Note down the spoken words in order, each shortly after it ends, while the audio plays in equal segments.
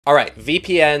All right,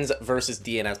 VPNs versus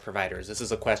DNS providers. This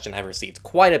is a question I've received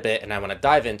quite a bit, and I want to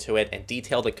dive into it and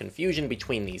detail the confusion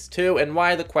between these two and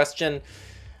why the question,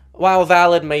 while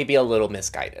valid, may be a little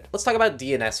misguided. Let's talk about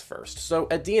DNS first. So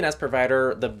a DNS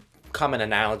provider, the common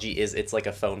analogy is it's like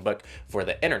a phone book for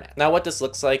the internet. Now what this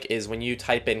looks like is when you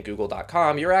type in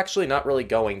google.com, you're actually not really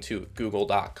going to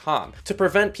google.com. To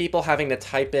prevent people having to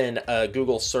type in a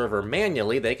Google server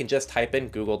manually, they can just type in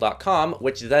google.com,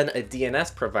 which then a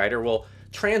DNS provider will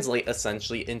translate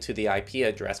essentially into the IP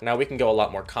address. Now we can go a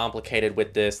lot more complicated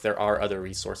with this. There are other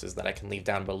resources that I can leave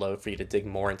down below for you to dig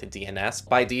more into DNS.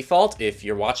 By default, if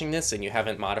you're watching this and you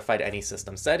haven't modified any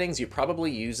system settings, you're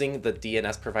probably using the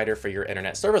DNS provider for your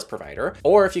internet service provider.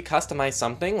 Or if you customize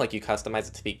something, like you customize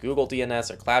it to be Google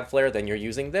DNS or Cloudflare, then you're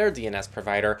using their DNS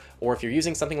provider. Or if you're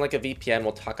using something like a VPN,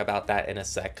 we'll talk about that in a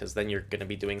sec, because then you're going to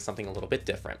be doing something a little bit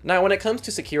different. Now, when it comes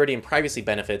to security and privacy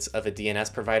benefits of a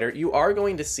DNS provider, you are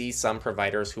going to see some providers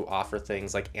who offer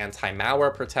things like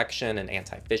anti-malware protection and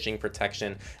anti-phishing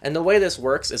protection. And the way this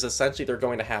works is essentially they're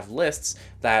going to have lists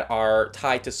that are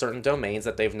tied to certain domains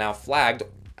that they've now flagged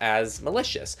as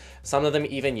malicious. Some of them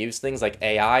even use things like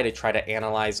AI to try to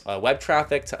analyze web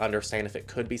traffic to understand if it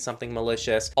could be something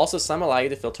malicious. Also, some allow you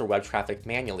to filter web traffic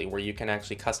manually, where you can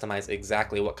actually customize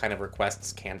exactly what kind of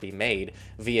requests can be made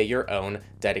via your own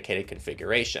dedicated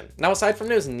configuration. Now, aside from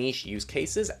those niche use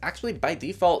cases, actually by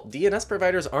default, DNS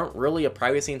providers aren't really a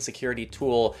privacy and security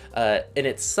tool in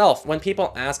itself. When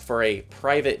people ask for a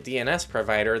private DNS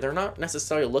provider, they're not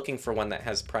necessarily looking for one that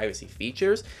has privacy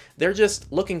features. They're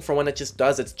just looking for one that just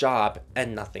does its job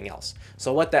and nothing else.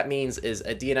 So what that means is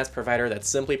a DNS provider that's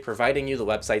simply providing you the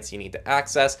websites you need to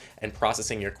access and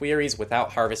processing your queries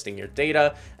without harvesting your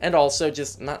data, and also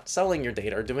just not selling your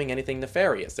data or doing anything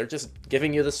nefarious. They're just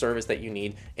giving you the service that you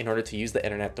need in order to use the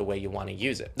internet the way you want to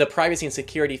use it. The privacy and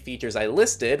security features I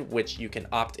listed, which you can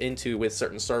opt into with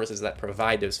certain services that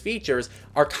provide those features,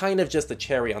 are kind of just the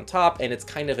cherry on top, and it's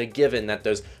kind of a given that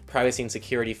those privacy and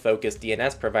security focused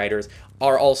DNS providers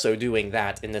are also doing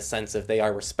that, in the sense of they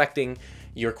are respecting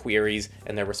your queries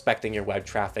and they're respecting your web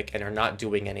traffic and are not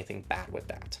doing anything bad with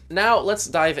that. Now let's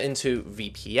dive into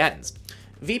VPNs.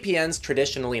 VPNs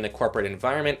traditionally in a corporate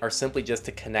environment are simply just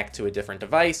to connect to a different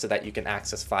device so that you can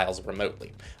access files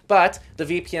remotely. But the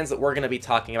VPNs that we're going to be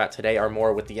talking about today are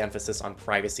more with the emphasis on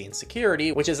privacy and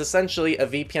security, which is essentially a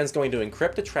VPN is going to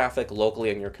encrypt the traffic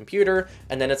locally on your computer,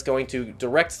 and then it's going to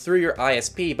direct through your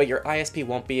ISP, but your ISP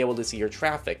won't be able to see your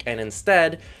traffic, and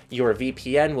instead your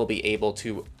VPN will be able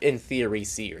to, in theory,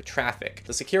 see your traffic.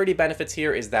 The security benefits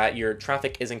here is that your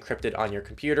traffic is encrypted on your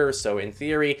computer, so in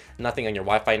theory, nothing on your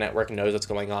Wi-Fi network knows what's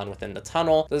going on within the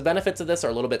tunnel. The benefits of this are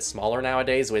a little bit smaller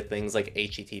nowadays with things like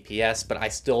HTTPS, but I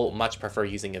still much prefer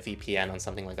using a VPN on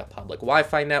something like a public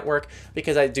Wi-Fi network,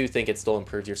 because I do think it still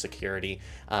improves your security.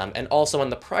 And also on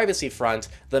the privacy front,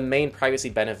 the main privacy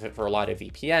benefit for a lot of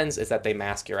VPNs is that they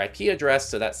mask your IP address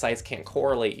so that sites can't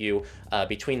correlate you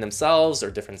between themselves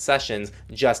or different sessions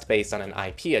just based on an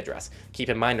IP address. Keep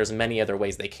in mind there's many other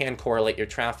ways they can correlate your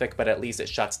traffic, but at least it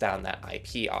shuts down that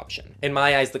IP option. In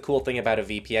my eyes, the cool thing about a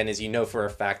VPN is you know for a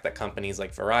fact that companies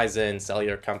like Verizon,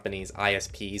 cellular companies,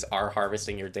 ISPs are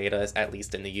harvesting your data, at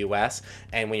least in the US.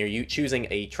 And when you're choosing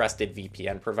a trusted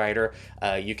VPN provider,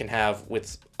 you can have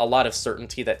with a lot of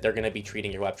certainty that they're going to be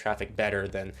treating your web traffic better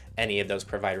than any of those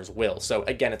providers will. So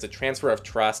again, it's a transfer of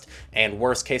trust, and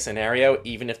worst case scenario,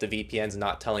 even if the VPN's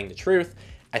not telling the truth,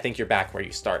 I think you're back where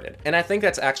you started. And I think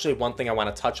that's actually one thing I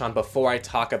want to touch on before I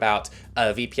talk about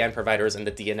VPN providers and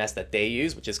the DNS that they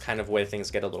use, which is kind of where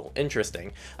things get a little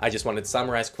interesting. I just wanted to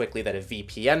summarize quickly that a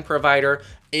VPN provider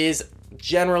is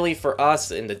generally, for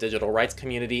us in the digital rights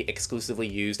community, exclusively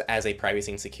used as a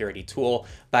privacy and security tool.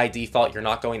 By default, you're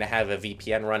not going to have a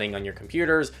VPN running on your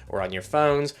computers or on your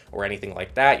phones or anything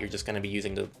like that. You're just going to be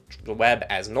using the web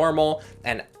as normal,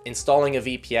 and installing a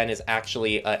VPN is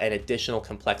actually an additional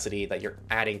complexity that you're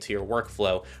adding to your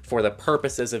workflow for the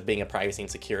purposes of being a privacy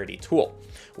and security tool.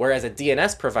 Whereas a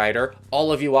DNS provider,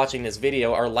 all of you watching this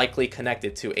video are likely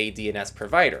connected to a DNS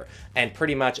provider, and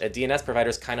pretty much a DNS provider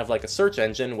is kind of like a search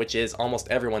engine, which is almost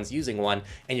everyone's using one,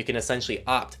 and you can essentially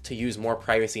opt to use more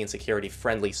privacy and security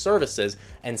friendly services,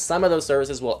 and some of those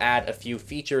services will add a few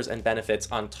features and benefits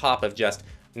on top of just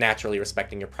naturally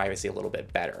respecting your privacy a little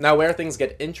bit better. Now, where things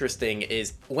get interesting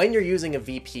is when you're using a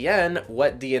VPN,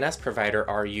 what DNS provider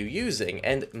are you using?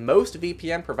 And most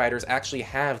VPN providers actually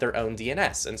have their own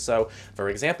DNS. And so, for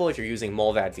example, if you're using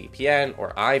Mullvad VPN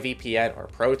or iVPN or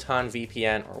Proton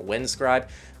VPN or Windscribe,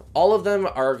 all of them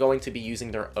are going to be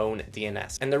using their own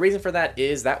DNS. And the reason for that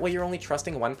is that way you're only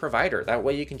trusting one provider. That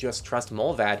way you can just trust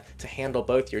Mullvad to handle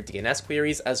both your DNS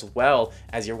queries as well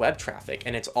as your web traffic,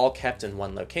 and it's all kept in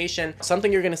one location.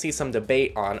 Something you're going to see some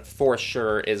debate on for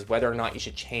sure is whether or not you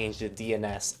should change the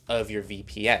DNS of your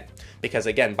VPN, because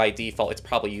again, by default, it's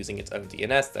probably using its own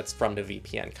DNS that's from the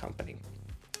VPN company.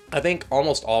 I think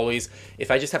almost always,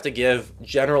 if I just have to give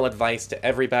general advice to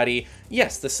everybody,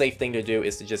 yes, the safe thing to do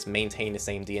is to just maintain the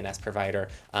same DNS provider.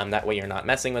 That way you're not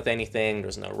messing with anything,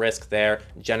 there's no risk there.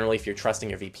 Generally, if you're trusting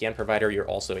your VPN provider, you're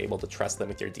also able to trust them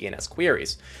with your DNS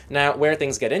queries. Now, where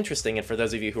things get interesting, and for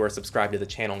those of you who are subscribed to the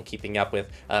channel and keeping up with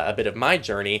a bit of my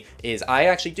journey, is I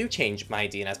actually do change my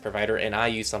DNS provider, and I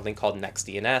use something called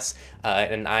NextDNS,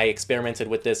 and I experimented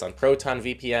with this on Proton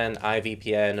VPN,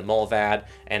 iVPN, Mullvad,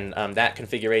 and that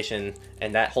configuration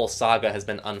and that whole saga has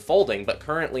been unfolding, but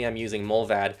currently I'm using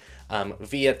Mullvad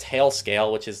via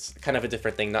Tailscale, which is kind of a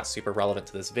different thing, not super relevant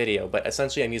to this video, but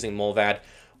essentially I'm using Mullvad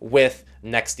with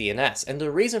NextDNS. And the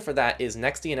reason for that is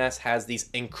NextDNS has these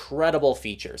incredible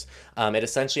features. It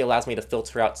essentially allows me to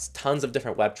filter out tons of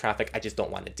different web traffic I just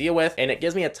don't want to deal with, and it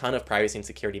gives me a ton of privacy and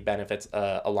security benefits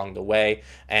along the way.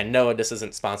 And no, this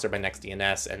isn't sponsored by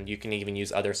NextDNS, and you can even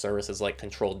use other services like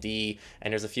Control-D,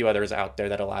 and there's a few others out there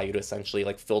that allow you to essentially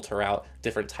like filter out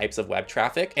different types of web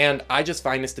traffic, and I just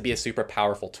find this to be a super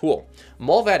powerful tool.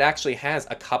 Mullvad actually has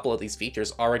a couple of these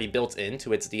features already built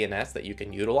into its DNS that you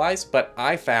can utilize, but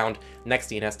I found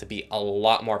NextDNS to be a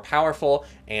lot more powerful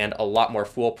and a lot more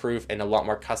foolproof and a lot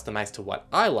more customized to what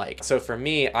I like. So for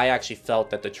me, I actually felt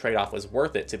that the trade-off was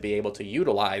worth it to be able to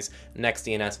utilize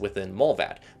NextDNS within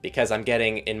Mullvad, because I'm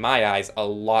getting, in my eyes, a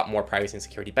lot more privacy and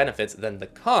security benefits than the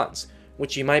cons,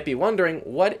 which you might be wondering,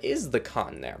 what is the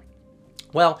con there?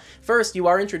 Well, first, you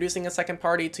are introducing a second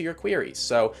party to your queries.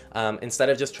 So instead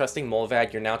of just trusting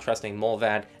Mullvad, you're now trusting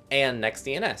Mullvad and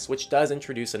NextDNS, which does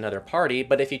introduce another party,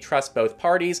 but if you trust both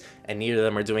parties and neither of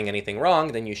them are doing anything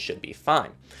wrong, then you should be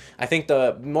fine. I think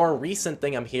the more recent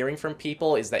thing I'm hearing from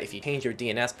people is that if you change your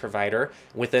DNS provider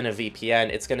within a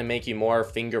VPN, it's going to make you more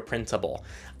fingerprintable.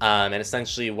 And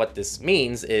essentially what this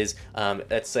means is,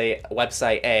 let's say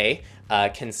website A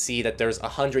can see that there's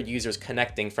 100 users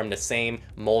connecting from the same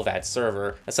Mullvad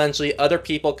server. Essentially, other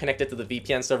people connected to the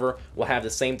VPN server will have the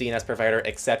same DNS provider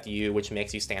except you, which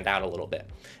makes you stand out a little bit.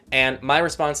 And my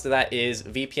response to that is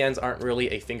VPNs aren't really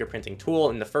a fingerprinting tool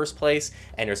in the first place,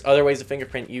 and there's other ways to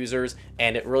fingerprint users,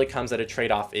 and it really comes at a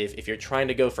trade-off. If you're trying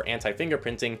to go for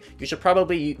anti-fingerprinting, you should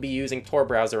probably be using Tor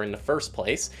browser in the first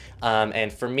place.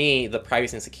 And for me, the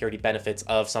privacy and security benefits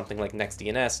of something like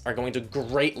NextDNS are going to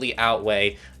greatly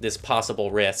outweigh this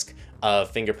possible risk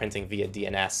of fingerprinting via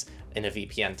DNS in a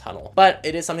VPN tunnel. But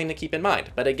it is something to keep in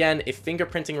mind. But again, if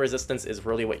fingerprinting resistance is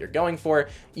really what you're going for,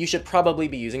 you should probably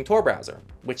be using Tor browser,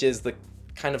 which is the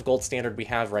kind of gold standard we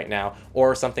have right now,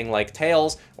 or something like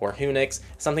Tails or Hunix,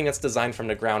 something that's designed from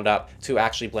the ground up to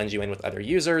actually blend you in with other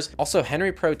users. Also,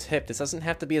 Henry pro tip, this doesn't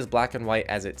have to be as black and white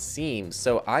as it seems.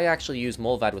 So I actually use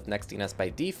Mullvad with NextDNS by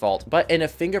default, but in a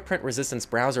fingerprint resistance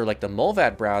browser like the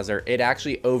Mullvad browser, it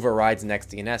actually overrides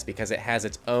NextDNS because it has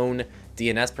its own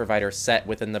DNS provider set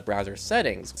within the browser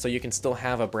settings. So you can still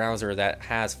have a browser that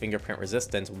has fingerprint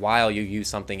resistance while you use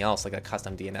something else like a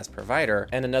custom DNS provider.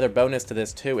 And another bonus to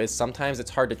this too is sometimes it's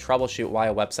hard to troubleshoot why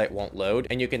a website won't load,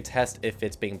 and you can test if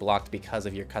it's being blocked because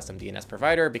of your custom DNS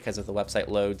provider. Because if the website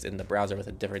loads in the browser with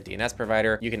a different DNS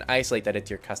provider, you can isolate that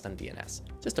it's your custom DNS.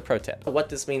 Just a pro tip. What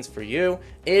this means for you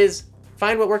is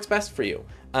find what works best for you.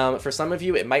 For some of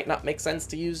you, it might not make sense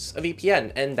to use a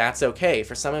VPN, and that's okay.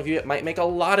 For some of you, it might make a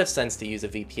lot of sense to use a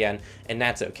VPN, and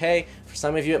that's okay. For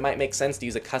some of you, it might make sense to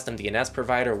use a custom DNS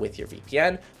provider with your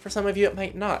VPN. For some of you, it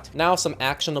might not. Now, some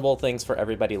actionable things for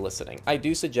everybody listening. I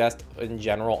do suggest, in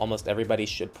general, almost everybody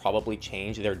should probably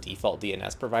change their default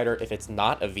DNS provider, if it's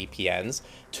not a VPN's,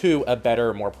 to a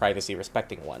better, more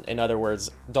privacy-respecting one. In other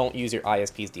words, don't use your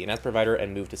ISP's DNS provider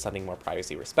and move to something more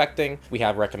privacy-respecting. We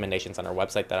have recommendations on our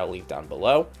website that I'll leave down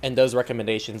below. And those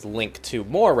recommendations link to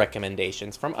more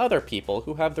recommendations from other people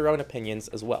who have their own opinions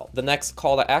as well. The next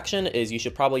call to action is you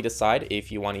should probably decide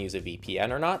if you want to use a VPN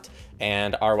or not.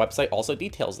 And our website also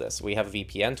details this. We have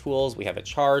VPN tools, we have a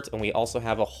chart, and we also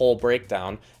have a whole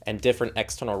breakdown and different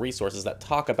external resources that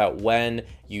talk about when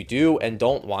you do and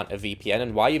don't want a VPN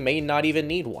and why you may not even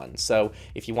need one. So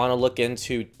if you want to look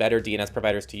into better DNS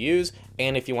providers to use,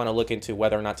 and if you want to look into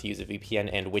whether or not to use a VPN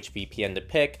and which VPN to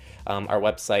pick, our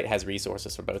website has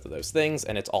resources for both of those things,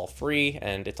 and it's all free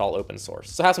and it's all open source.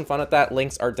 So have some fun with that.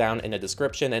 Links are down in the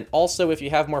description. And also, if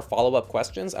you have more follow-up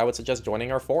questions, I would suggest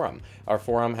joining our forum. Our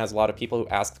forum has a lot of people who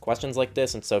ask questions like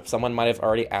this, and so if someone might have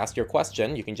already asked your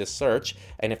question, you can just search,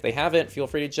 and if they haven't, feel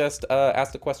free to just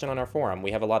ask the question on our forum.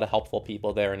 We have a lot of helpful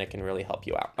people there, and it can really help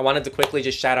you out. I wanted to quickly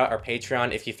just shout out our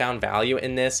Patreon. If you found value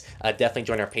in this, definitely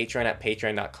join our Patreon at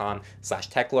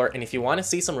patreon.com/techlore. And if you want to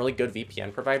see some really good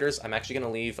VPN providers, I'm actually going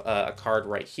to leave a card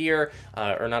right here,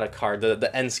 or not a card, the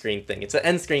end screen thing. It's an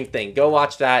end screen thing. Go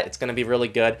watch that. It's going to be really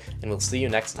good, and we'll see you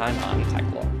next time on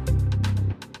TechLore.